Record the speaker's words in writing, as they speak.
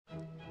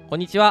こん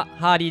にちは、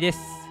ハーリーで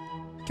す。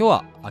今日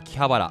は秋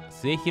葉原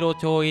末広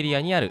町エリ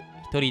アにある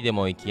一人で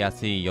も行きや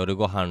すい夜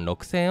ご飯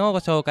6選をご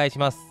紹介し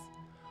ます。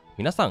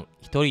皆さん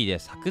一人で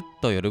サクッ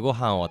と夜ご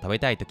飯を食べ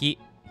たいとき、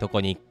どこ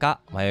に行く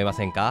か迷いま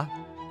せんか？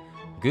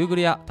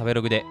 Google や食べ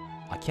ログで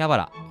秋葉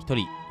原一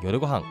人夜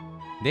ご飯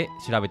で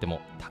調べても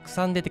たく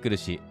さん出てくる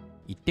し、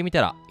行ってみ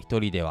たら一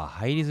人では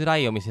入りづら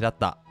いお店だっ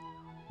た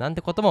なん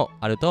てことも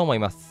あると思い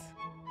ます。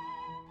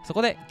そ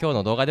こで今日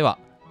の動画では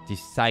実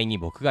際に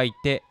僕が行っ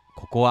て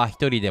ここは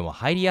一人でも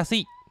入りやす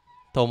い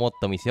と思っ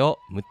たお店を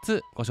6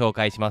つご紹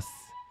介します。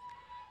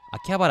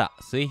秋葉原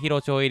末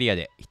広町エリア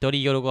で一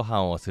人夜ご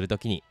飯をすると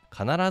きに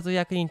必ず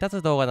役に立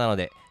つ動画なの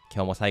で、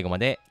今日も最後ま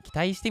で期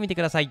待してみて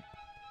ください。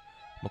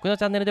僕の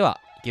チャンネルでは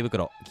池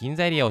袋銀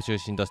座エリアを中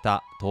心とし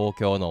た東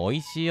京の美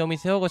味しいお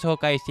店をご紹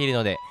介している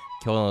ので、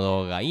今日の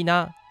動画がいい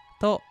な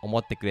と思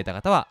ってくれた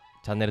方は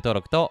チャンネル登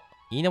録と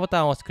いいねボタ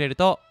ンを押してくれる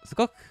とす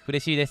ごく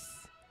嬉しいです。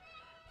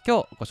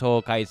今日ご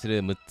紹介する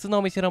6つの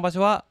お店の場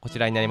所はこち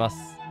らになりま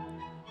す。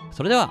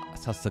それでは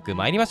早速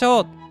参りまし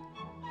ょう。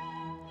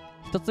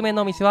1つ目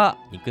のお店は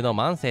肉の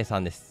万世さ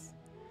んです。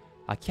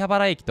秋葉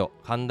原駅と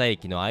神田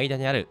駅の間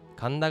にある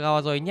神田川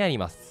沿いにあり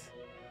ます。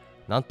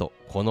なんと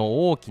こ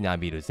の大きな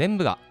ビル全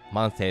部が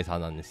万世さ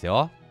んなんです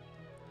よ。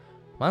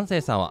万世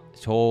さんは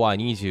昭和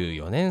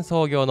24年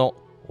創業の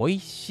美味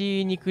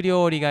しい肉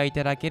料理がい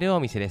ただける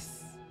お店で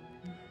す。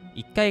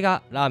1階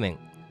がラーメン、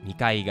2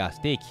階がス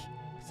テーキ、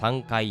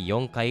3階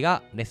4階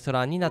がレスト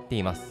ランになって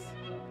います。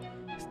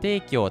ステ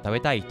ーキを食べ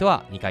たい人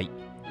は2階、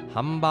ハ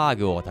ンバー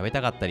グを食べ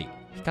たかったり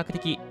比較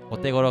的お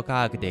手頃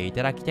価格でい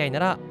ただきたいな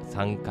ら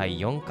3階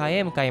4階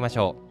へ向かいまし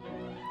ょ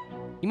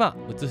う。今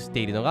映して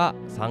いるのが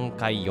3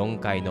階4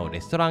階のレ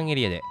ストランエ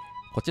リアで、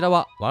こちら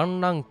はワン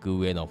ランク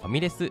上のファ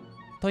ミレス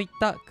といっ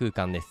た空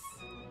間です。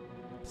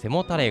背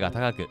もたれが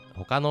高く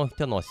他の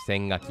人の視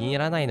線が気にな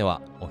らないの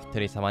はお一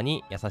人様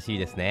に優しい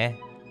ですね。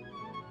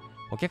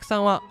お客さ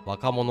んは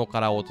若者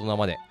から大人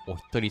まで、お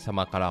一人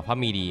様からファ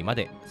ミリーま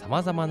で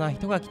様々な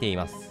人が来てい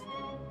ます。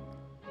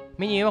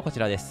メニューはこち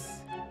らで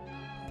す。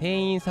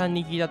店員さん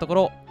に聞いたとこ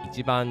ろ、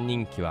一番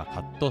人気は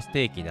カットス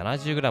テーキ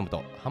 70g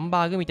とハン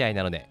バーグみたい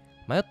なので、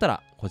迷った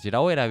らこち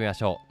らを選びま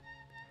しょ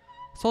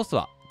う。ソース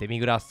はデミ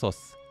グラスソー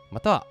スま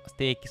たはス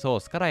テーキソー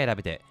スから選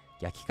べて、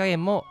焼き加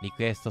減もリ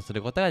クエストす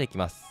ることができ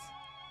ます。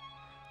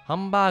ハ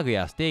ンバーグ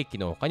やステーキ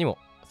の他にも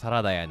サ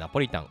ラダやナポ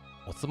リタン、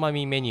おつま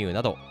みメニュー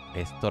など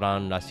レストラ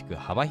ンらしく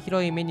幅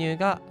広いメニュー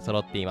が揃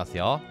っています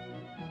よ。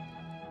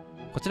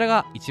こちら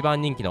が一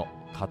番人気の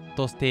カッ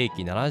トステー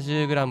キ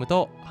 70g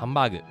とハン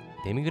バーグ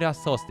デミグラ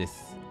スソースで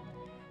す。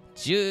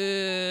ジ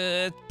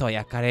ューッと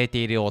焼かれて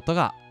いる音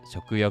が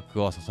食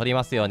欲をそそり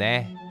ますよ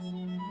ね。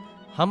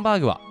ハンバー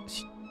グは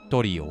しっ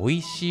とり美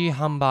味しい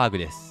ハンバーグ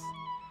です。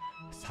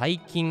最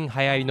近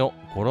流行りの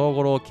ゴロ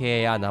ゴロ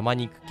系や生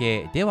肉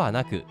系では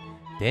なく、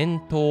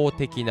伝統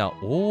的な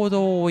王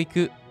道を行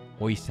く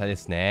美味しさで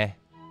すね。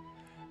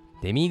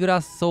デミグラ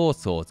スソー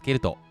スをつけ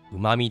ると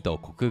旨味と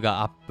コク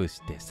がアップ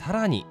してさ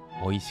らに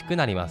美味しく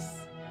なりま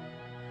す。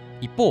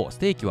一方ス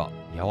テーキは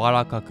柔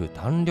らかく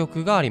弾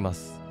力がありま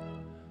す。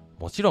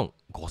もちろん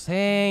5000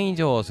円以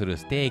上する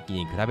ステーキ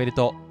に比べる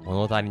と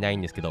物足りない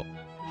んですけど、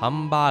ハ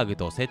ンバーグ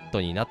とセット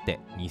になって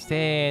2000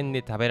円で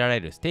食べられ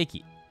るステー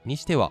キに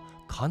しては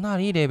かな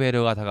りレベ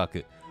ルが高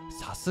く、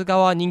さすが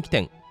は人気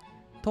店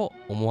と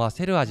思わ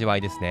せる味わ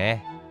いです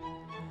ね。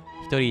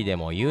一人で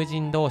も友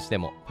人同士で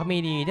もファ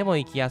ミリーでも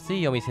行きやす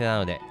いお店な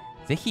ので、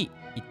ぜひ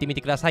行ってみて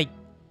ください。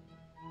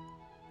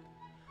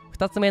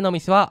2つ目のお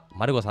店は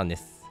まるごさんで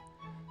す。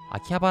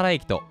秋葉原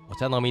駅とお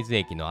茶の水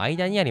駅の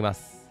間にありま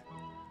す。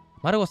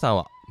まるごさん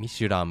はミ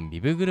シュランビ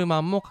ブグル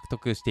マンも獲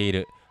得してい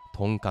る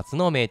とんかつ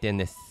の名店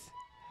です。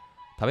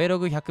食べロ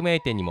グ100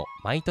名店にも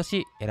毎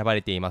年選ば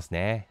れています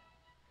ね。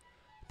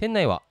店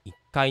内は1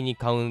階に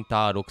カウン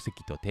ター6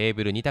席とテー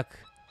ブル2択、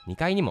2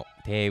階にも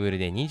テーブル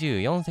で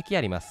24席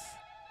あります。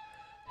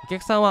お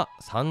客さんは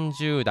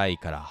30代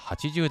から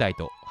80代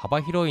と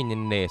幅広い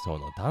年齢層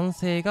の男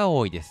性が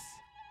多いです。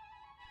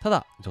た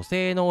だ女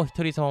性のお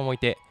一人様もい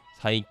て、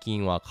最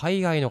近は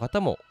海外の方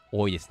も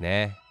多いです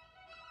ね。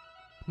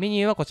メ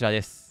ニューはこちら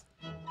です。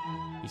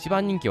一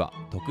番人気は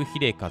特ヒ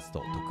レカツ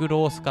と特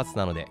ロースカツ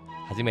なので、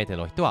初めて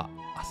の人は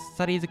あっ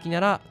さり好きな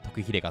ら特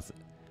ヒレカツ、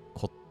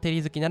こって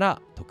り好きなら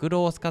特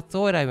ロースカツ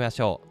を選びまし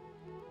ょ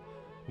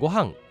う。ご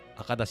飯、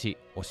赤だし、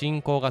お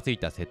新香がつい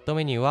たセット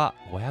メニューは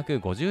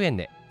550円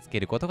でつけ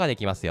ることがで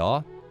きます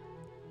よ。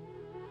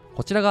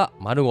こちらが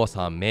まるご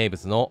さん名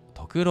物の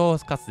特ロー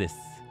スカツです。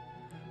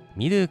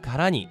見るか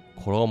らに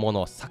衣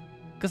のサッ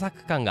クサ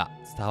ク感が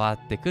伝わ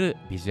ってくる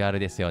ビジュアル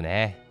ですよ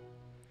ね。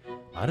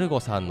まるご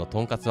さんの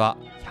とんかつは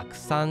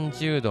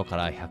130度か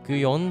ら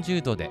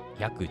140度で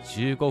約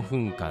15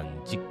分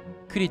間じっ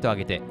くりと揚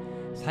げて、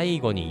最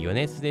後に余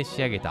熱で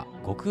仕上げた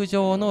極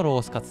上のロ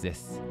ースカツで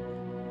す。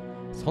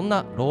そん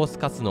なロース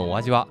カツのお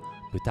味は、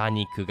豚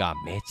肉が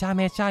めちゃ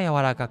めちゃ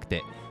柔らかく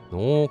て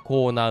濃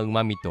厚な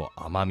旨味と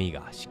甘み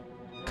がし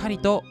っかり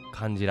と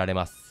感じられ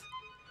ます。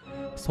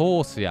ソ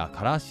ースや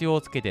からしを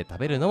つけて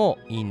食べるのも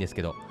いいんです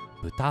けど、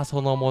豚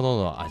そのもの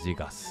の味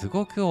がす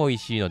ごく美味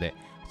しいので、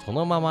そ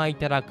のままい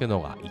ただく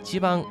のが一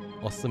番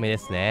おすすめで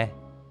すね。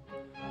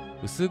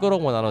薄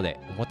衣なので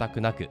重た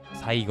くなく、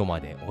最後ま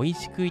で美味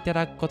しくいた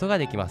だくことが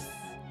できます。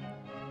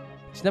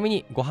ちなみ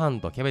にご飯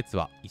とキャベツ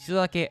は一度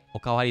だけお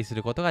かわりす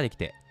ることができ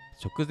て、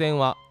食前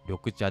は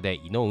緑茶で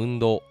胃の運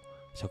動、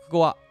食後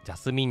はジャ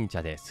スミン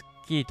茶です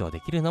っきりとで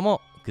きるの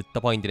もグッ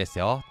ドポイントです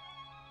よ。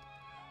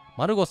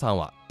マルゴさん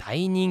は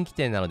大人気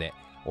店なので、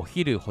お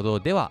昼ほど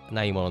では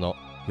ないものの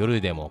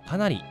夜でもか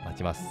なり待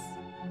ちます。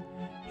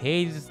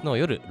平日の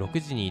夜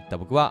6時に行った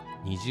僕は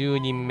20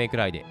人目く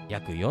らいで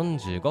約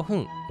45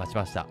分待ち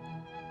ました。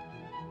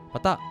ま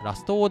たラ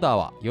ストオーダー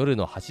は夜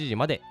の8時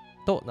まで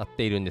となっ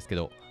ているんですけ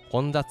ど、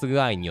混雑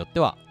具合によっ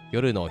ては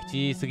夜の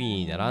7時過ぎ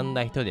に並ん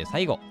だ人で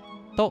最後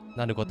と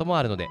なることも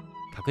あるので、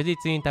確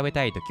実に食べ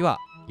たいときは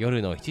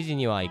夜の7時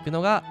には行く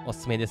のがお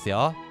すすめです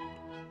よ。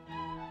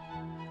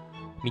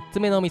3つ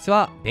目のお店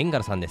はベンガ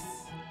ルさんで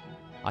す。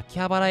秋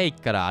葉原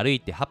駅から歩い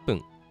て8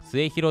分、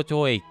末広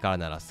町駅から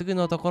ならすぐ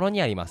のところ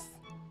にあります。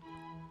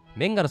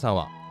ベンガルさん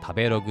は食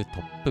べログト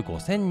ップ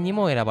5000に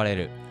も選ばれ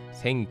る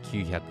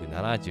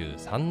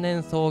1973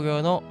年創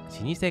業の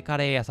老舗カ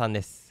レー屋さん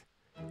です。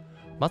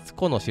マツ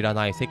コの知ら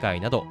ない世界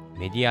など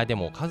メディアで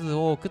も数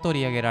多く取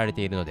り上げられ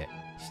ているので、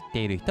知って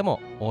いる人も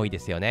多いで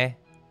すよね。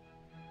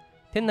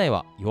店内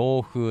は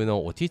洋風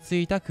の落ち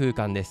着いた空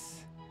間で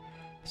す。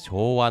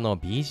昭和の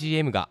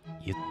BGM が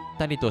ゆっ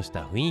たりとし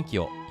た雰囲気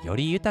をよ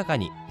り豊か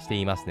にして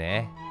います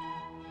ね。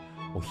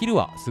お昼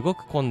はすご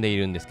く混んでい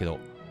るんですけど、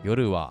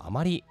夜はあ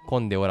まり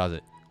混んでおら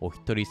ず、お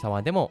一人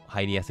様でも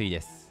入りやすいで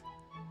す。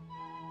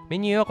メ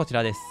ニューはこち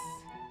らです。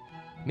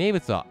名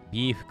物は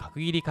ビーフ角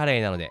切りカレ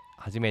ーなので、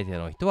初めて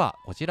の人は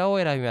こちらを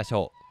選びまし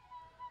ょう。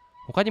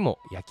他にも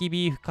焼き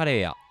ビーフカレー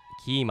や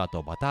キーマ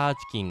とバターチ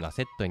キンが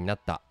セットになっ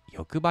た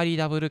欲張り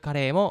ダブルカ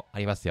レーもあ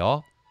ります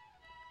よ。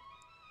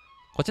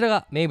こちら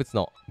が名物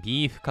の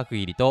ビーフ角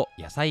切りと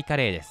野菜カ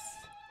レーです。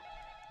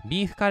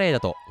ビーフカレーだ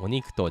とお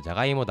肉とじゃ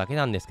がいもだけ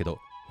なんですけど、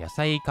野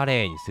菜カ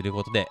レーにする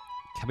ことで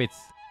キャベツ、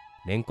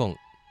レンコン、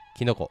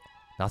キノコ、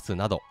ナス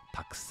など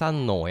たくさ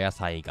んのお野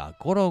菜が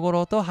ゴロゴ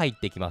ロと入っ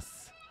てきま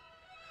す。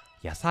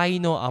野菜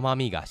の甘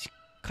みがし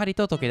っかり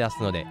と溶け出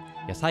すので、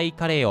野菜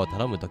カレーを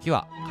頼むとき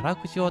は辛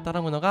口を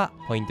頼むのが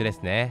ポイントで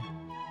すね。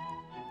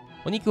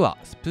お肉は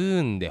スプ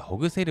ーンでほ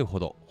ぐせるほ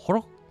どホロ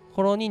ッ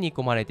ホロに煮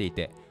込まれてい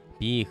て、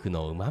ビーフ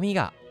の旨味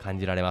が感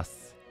じられま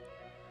す。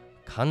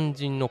肝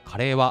心のカ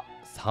レーは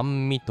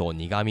酸味と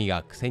苦味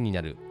が癖に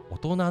なる大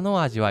人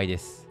の味わいで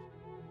す。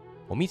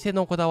お店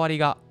のこだわり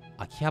が、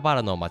秋葉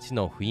原の街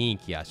の雰囲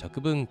気や食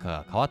文化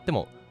が変わって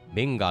も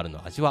ベンガル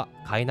の味は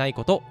変えない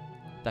こと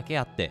だけ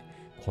あって、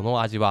こ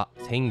の味は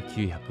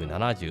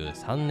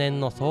1973年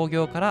の創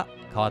業から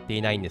変わって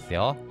いないんです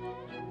よ。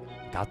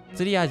がっ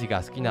つり味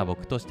が好きな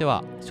僕として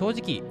は正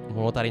直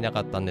物足りな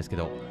かったんですけ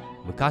ど、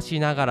昔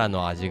ながら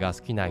の味が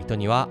好きな人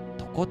には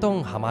とこと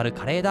んハマる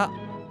カレーだ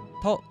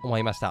と思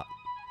いました。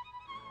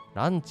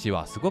ランチ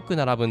はすごく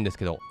並ぶんです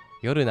けど、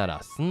夜な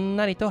らすん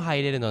なりと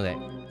入れるので、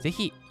ぜ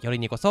ひ夜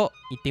にこそ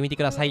行ってみて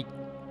ください。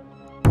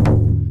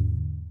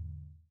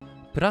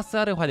プラス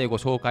アルファでご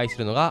紹介す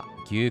るのが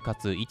牛カ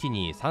ツ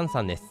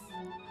1233です。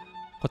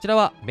こちら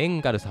はベ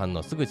ンガルさん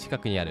のすぐ近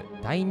くにある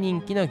大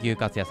人気の牛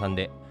カツ屋さん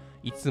で、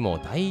いつも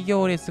大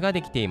行列が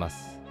できていま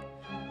す。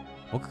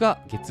僕が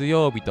月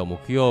曜日と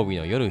木曜日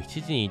の夜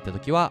7時に行った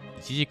時は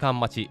1時間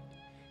待ち、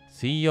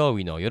水曜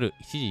日の夜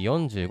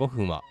7時45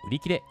分は売り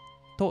切れ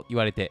と言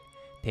われて、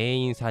店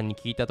員さんに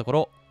聞いたとこ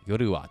ろ、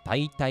夜はだ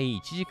いたい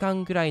1時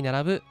間ぐらい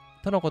並ぶ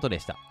とのことで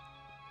した。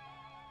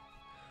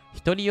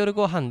一人夜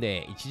ご飯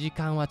で1時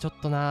間はちょっ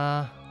と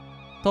な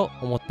ぁと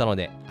思ったの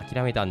で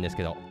諦めたんです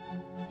けど、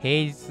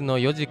平日の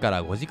4時か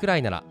ら5時くら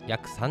いなら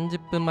約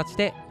30分待ち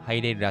で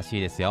入れるらし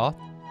いですよ。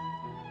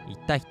行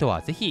った人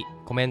はぜひ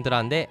コメント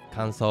欄で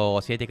感想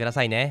を教えてくだ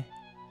さいね。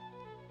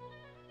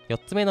4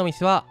つ目の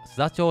店は須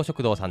田町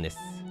食堂さんです。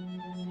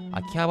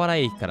秋葉原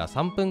駅から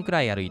3分く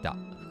らい歩いた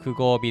複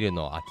合ビル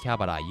の秋葉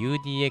原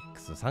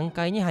UDX3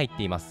 階に入っ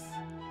ています。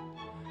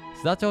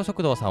須田町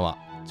食堂さんは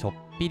ちょっ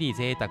ぴり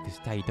贅沢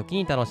したい時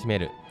に楽しめ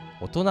る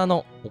大人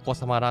のお子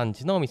様ラン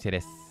チのお店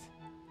です。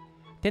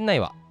店内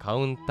はカ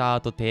ウンター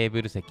とテー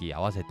ブル席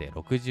合わせて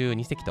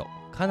62席と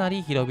かな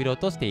り広々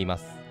としていま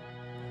す。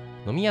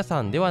飲み屋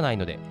さんではない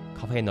ので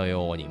カフェの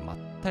ようにまっ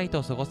たり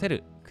と過ごせ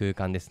る空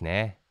間です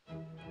ね。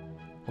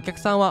お客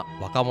さんは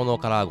若者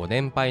からご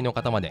年配の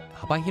方まで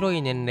幅広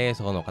い年齢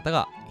層の方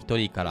が1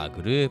人から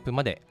グループ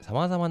まで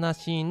様々な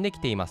シーンで来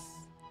ていま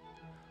す。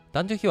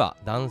男女比は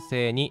男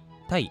性に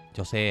対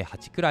女性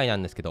8くらいな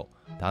んですけど、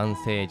男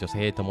性女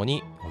性とも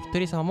にお一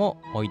人様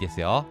も多いです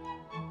よ。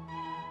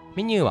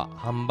メニューは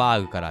ハンバ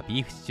ーグから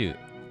ビーフシチュー、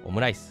オム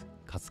ライス、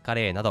カツカ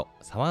レーなど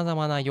様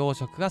々な洋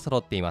食が揃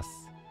っていま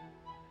す。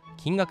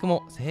金額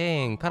も1000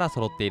円から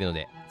揃っているの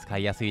で使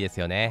いやすいです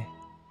よね。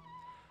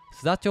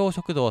須田町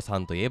食堂さ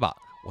んといえば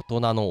大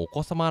人のお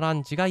子様ラ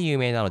ンチが有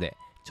名なので、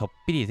ちょっ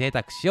ぴり贅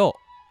沢しよ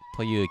う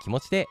という気持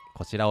ちで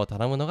こちらを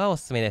頼むのがお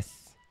すすめで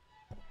す。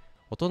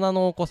大人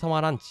のお子様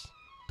ランチ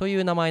とい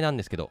う名前なん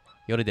ですけど、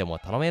夜でも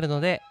頼める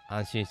ので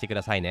安心してく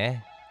ださい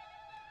ね。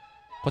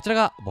こちら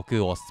が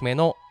僕おすすめ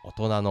の大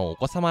人のお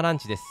子様ラン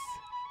チです。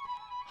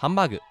ハン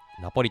バーグ、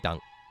ナポリタン、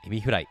エビ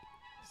フライ、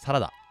サラ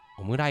ダ、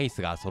オムライ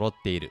スが揃っ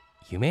ている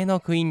夢の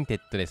クインテッ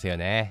ドですよ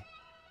ね。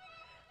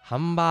ハ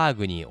ンバー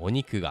グにお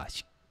肉が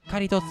しっか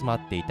りと詰ま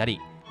っていたり、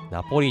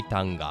ナポリ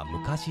タンが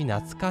昔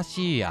懐か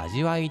しい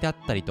味わいだっ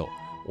たりと、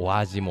お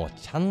味も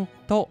ちゃん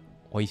と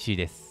美味しい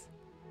です。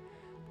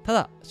た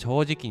だ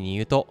正直に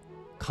言うと、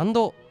感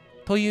動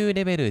という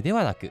レベルで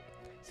はなく、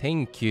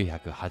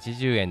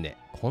1980円で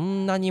こ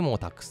んなにも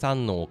たくさ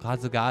んのおか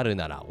ずがある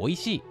なら美味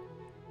しい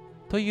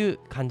という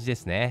感じで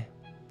すね。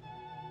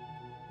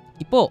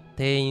一方、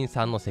店員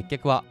さんの接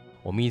客は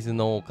お水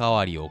のおか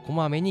わりをこ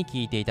まめに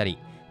聞いていたり、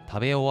食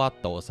べ終わ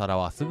ったお皿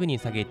はすぐに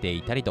下げて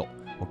いたりと、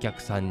お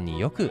客さんに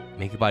よく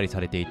目配りさ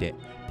れていて、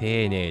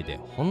丁寧で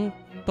本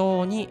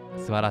当に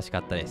素晴らしか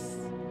ったで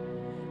す。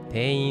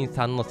店員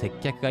さんの接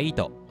客がいい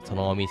と、そ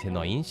のお店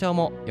の印象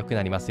も良く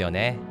なりますよ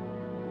ね。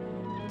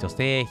女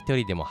性一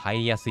人でも入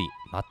りやすい、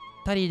まっ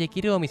たりで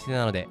きるお店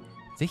なので、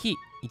ぜひ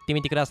行って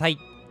みてください。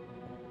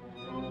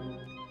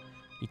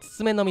5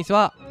つ目の店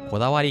はこ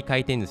だわり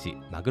回転寿司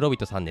まぐろ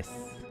人さんです。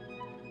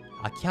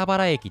秋葉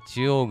原駅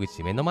中央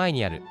口目の前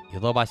にあるヨ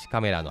ドバシ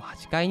カメラの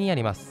8階にあ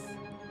ります。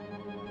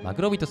ま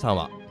ぐろ人さん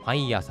は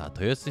毎朝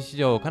豊洲市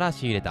場から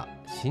仕入れた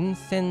新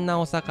鮮な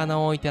お魚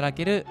をいただ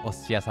けるお寿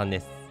司屋さんで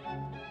す。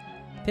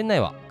店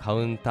内はカ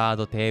ウンター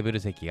とテーブル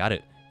席があ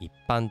る一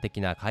般的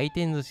な回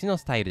転寿司の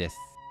スタイルです。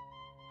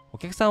お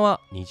客さんは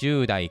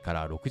20代か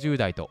ら60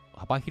代と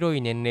幅広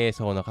い年齢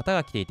層の方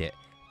が来ていて、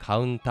カ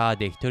ウンター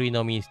で一人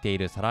飲みしてい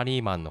るサラ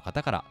リーマンの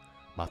方から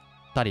まっ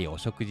たりお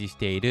食事し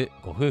ている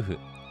ご夫婦、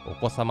お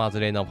子様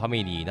連れのファ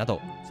ミリーな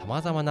ど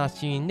様々な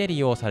シーンで利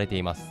用されて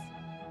います。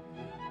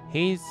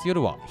平日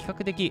夜は比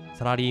較的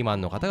サラリーマ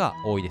ンの方が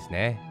多いです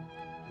ね。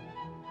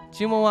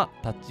注文は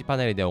タッチパ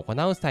ネルで行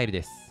うスタイル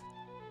です。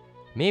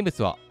名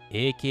物は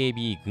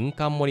AKB 軍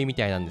艦盛りみ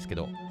たいなんですけ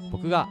ど、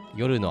僕が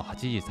夜の8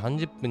時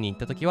30分に行っ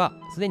た時は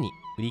すでに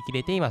売り切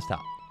れていました。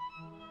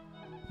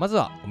まず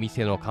はお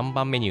店の看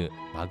板メニュー、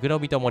まぐろ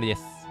人盛りで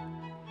す。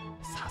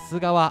さす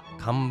がは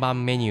看板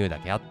メニューだ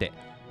けあって、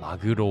マ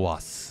グロ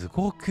はす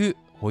ごく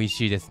美味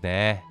しいです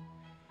ね。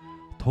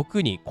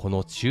特にこ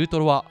の中ト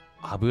ロは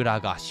脂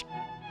がし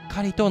っ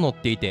かりと乗っ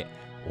ていて、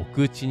お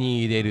口に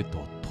入れると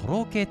と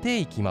ろけて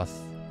いきま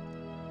す。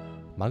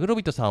まぐろ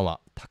人さんは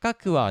高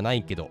くはな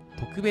いけど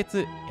特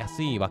別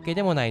安いわけ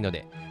でもないの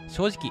で、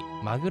正直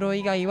マグロ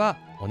以外は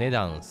お値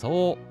段相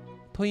応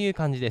という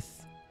感じで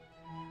す。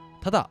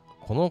ただ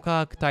この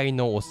価格帯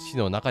のお寿司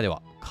の中で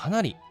はか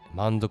なり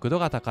満足度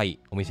が高い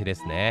お店で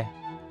すね。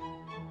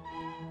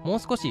もう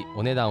少し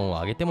お値段を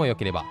上げてもよ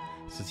ければ、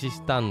寿司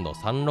スタンド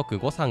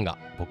365が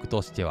僕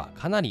としては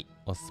かなり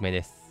おすすめ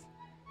です。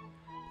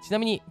ちな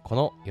みにこ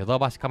のヨド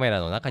バシカメラ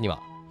の中には、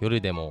夜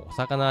でもお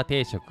魚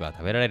定食が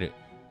食べられる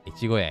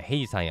越後屋ヘ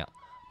イさんや、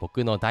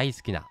僕の大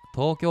好きな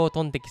東京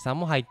トンテキさん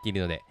も入ってい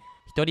るので、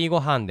一人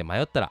ご飯で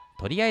迷ったら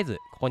とりあえず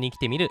ここに来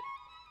てみる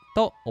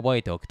と覚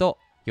えておくと、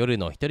夜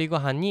の一人ご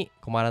飯に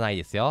困らない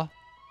ですよ。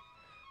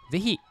ぜ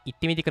ひ行っ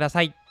てみてくだ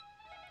さい。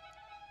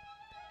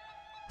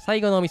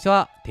最後のお店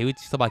は手打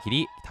ちそば切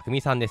りたく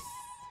みさんです。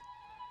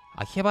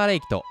秋葉原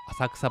駅と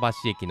浅草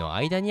橋駅の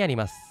間にあり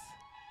ます。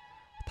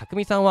たく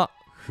みさんは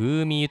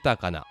風味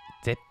豊かな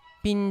絶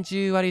品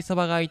十割そ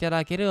ばがいた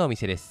だけるお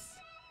店です。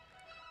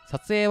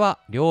撮影は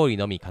料理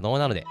のみ可能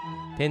なので、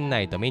店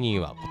内とメニュー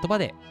は言葉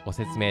でご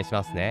説明し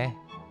ますね。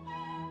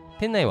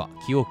店内は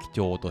清き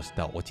調とし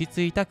た落ち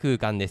着いた空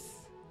間で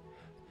す。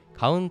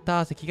カウン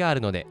ター席があ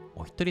るので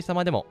お一人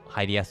様でも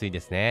入りやすい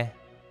ですね。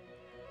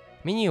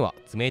メニューは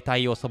冷た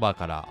いお蕎麦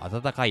から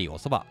温かいお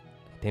蕎麦、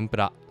天ぷ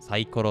ら、サ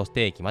イコロス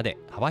テーキまで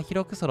幅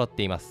広く揃っ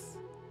ています。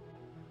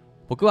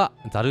僕は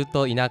ざる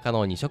と田舎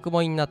の二色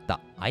盛りになった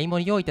相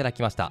盛りをいただ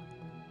きました。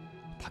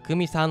たく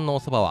みさんのお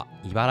蕎麦は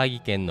茨城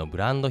県のブ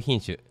ランド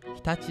品種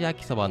常陸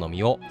焼きそばの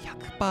実を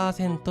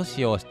 100%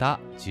 使用した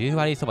十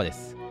割そばで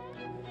す。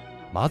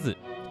まず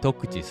一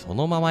口そ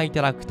のままい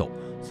ただくと、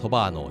そ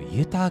ばの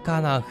豊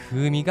かな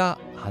風味が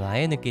鼻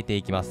へ抜けて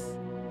いきます。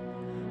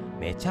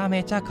めちゃ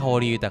めちゃ香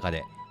り豊か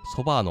で、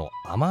そばの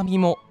甘み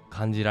も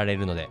感じられ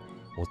るので、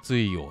おつ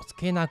ゆをつ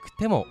けなく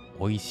ても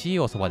美味しい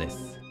おそばで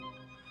す。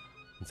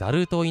ざ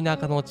ると田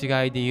舎の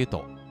違いで言う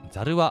と、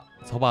ざるは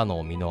そば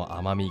の実の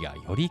甘みが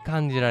より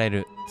感じられ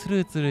るつ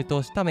るつる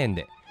とした麺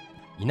で、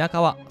田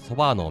舎はそ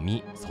ばの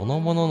実その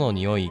ものの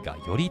匂いが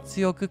より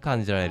強く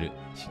感じられる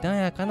しな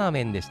やかな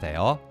麺でした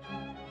よ。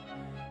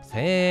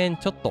1000円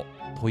ちょっと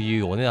と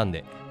いうお値段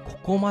でこ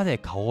こまで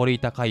香り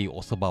高い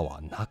お蕎麦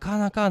はなか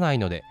なかない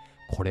ので、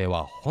これ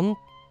は本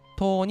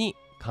当に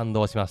感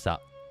動しまし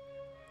た。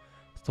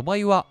蕎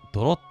麦湯は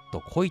ドロッ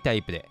と濃いタ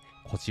イプで、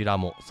こちら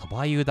も蕎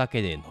麦湯だ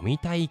けで飲み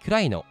たいく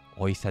らいの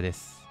美味しさで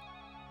す。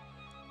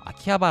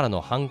秋葉原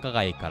の繁華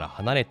街から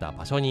離れた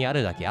場所にあ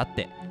るだけあっ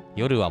て、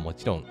夜はも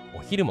ちろん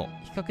お昼も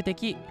比較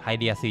的入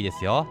りやすいで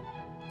すよ。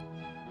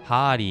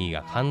ハーリー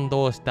が感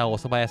動したお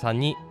蕎麦屋さん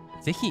に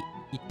ぜひ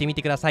行ってみ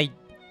てください。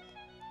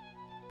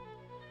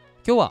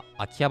今日は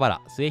秋葉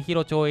原末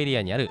広町エリ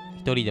アにある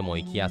一人でも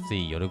行きやす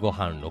い夜ご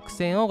飯6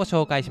選をご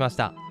紹介しまし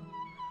た。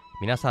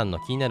皆さんの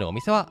気になるお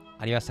店は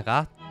ありました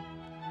か？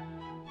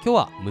今日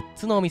は6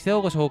つのお店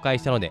をご紹介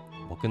したので、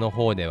僕の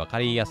方で分か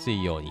りやす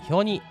いように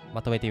表に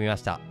まとめてみま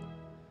した。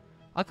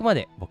あくま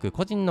で僕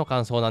個人の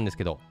感想なんです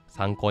けど、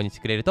参考にして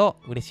くれると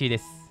嬉しいで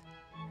す。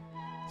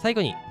最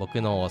後に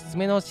僕のおすす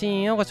めのシ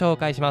ーンをご紹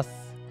介しま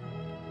す。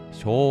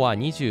昭和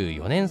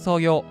24年創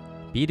業、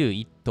ビル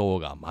1棟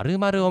が丸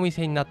々お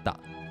店になった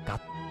が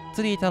っ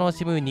つり楽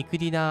しむ肉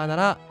ディナーな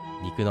ら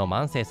肉の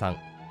万世さん。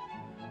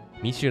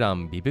ミシュラ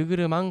ンビブグ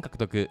ルマン獲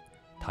得、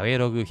食べ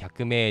ログ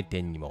100名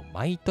店にも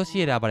毎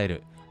年選ばれ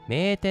る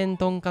名店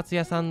とんかつ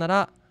屋さんな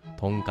ら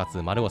とんか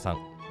つ丸尾さん。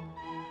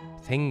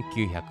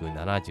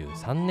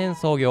1973年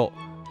創業、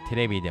テ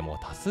レビでも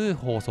多数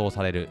放送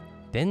される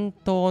伝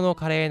統の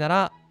カレーな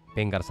ら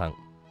ベンガルさん。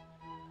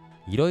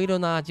いろいろ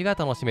な味が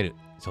楽しめる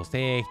女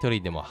性一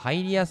人でも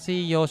入りやす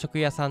い洋食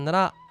屋さんな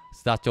ら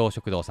須田町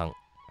食堂さん。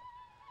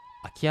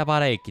秋葉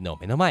原駅の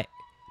目の前、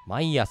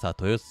毎朝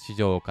豊洲市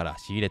場から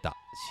仕入れた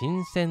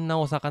新鮮な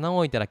お魚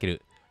をいただけ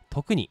る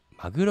特に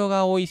マグロ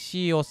が美味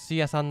しいお寿司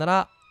屋さんな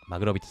らま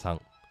ぐろ人さ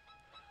ん。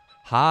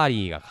ハー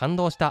リーが感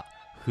動した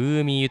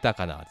風味豊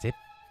かな絶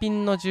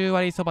品の十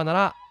割そばな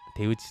ら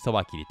手打ちそ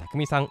ば切り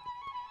匠さん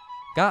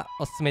が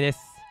おすすめです。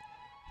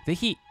ぜ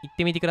ひ行っ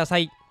てみてくださ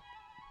い。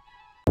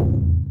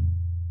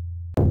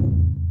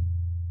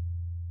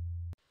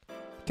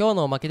今日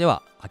のおまけで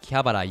は秋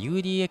葉原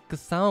UDX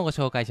さんをご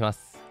紹介しま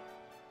す。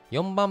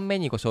4番目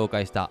にご紹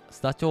介した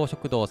須田町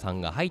食堂さ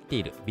んが入って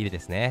いるビルで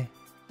すね。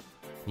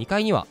2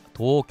階には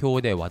東京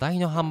で話題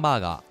のハンバ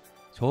ーガ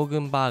ー将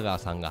軍バーガ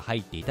ーさんが入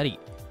っていたり、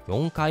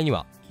4階に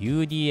は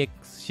UDX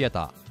シア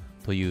タ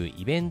ーという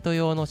イベント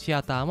用のシ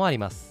アターもあり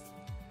ます。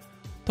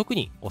特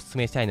におすす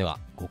めしたいのが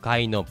5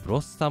階のブロ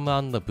ッサム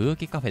&ブー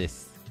ケカフェで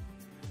す。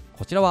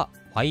こちらは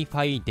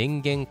Wi-Fi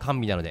電源完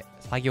備なので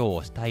作業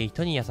をしたい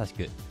人に優し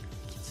く、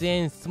喫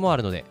煙室もあ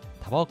るので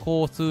タバ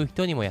コを吸う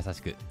人にも優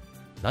しく、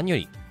何よ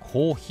り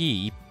コーヒ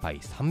ー1杯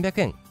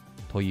300円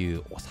とい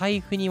うお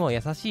財布にも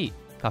優しい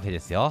カフェで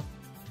すよ。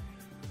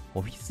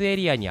オフィスエ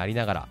リアにあり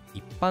ながら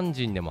一般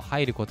人でも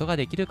入ることが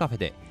できるカフェ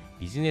で、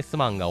ビジネス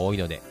マンが多い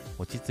ので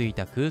落ち着い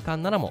た空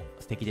間ならも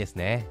素敵です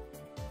ね。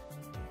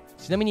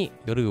ちなみに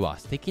夜は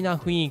素敵な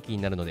雰囲気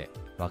になるので、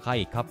若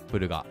いカップ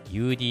ルが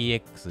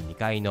UDX2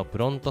 階のフ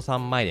ロントさ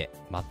ん前で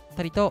まっ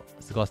たりと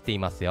過ごしてい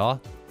ますよ。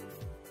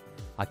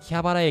秋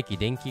葉原駅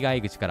電気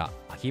街口から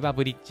秋葉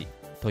ブリッジ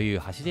とい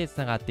う橋でつ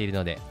ながっている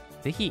ので、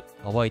ぜひ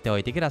覚えてお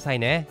いてください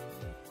ね。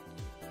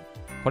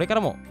これか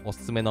らもお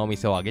すすめのお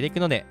店を上げていく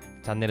ので、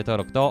チャンネル登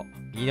録と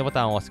いいねボ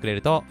タンを押してくれ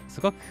ると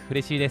すごく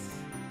嬉しいで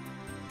す。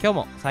今日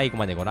も最後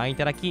までご覧い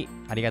ただき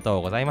ありがと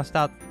うございまし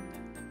た。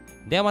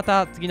ではま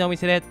た次のお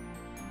店で。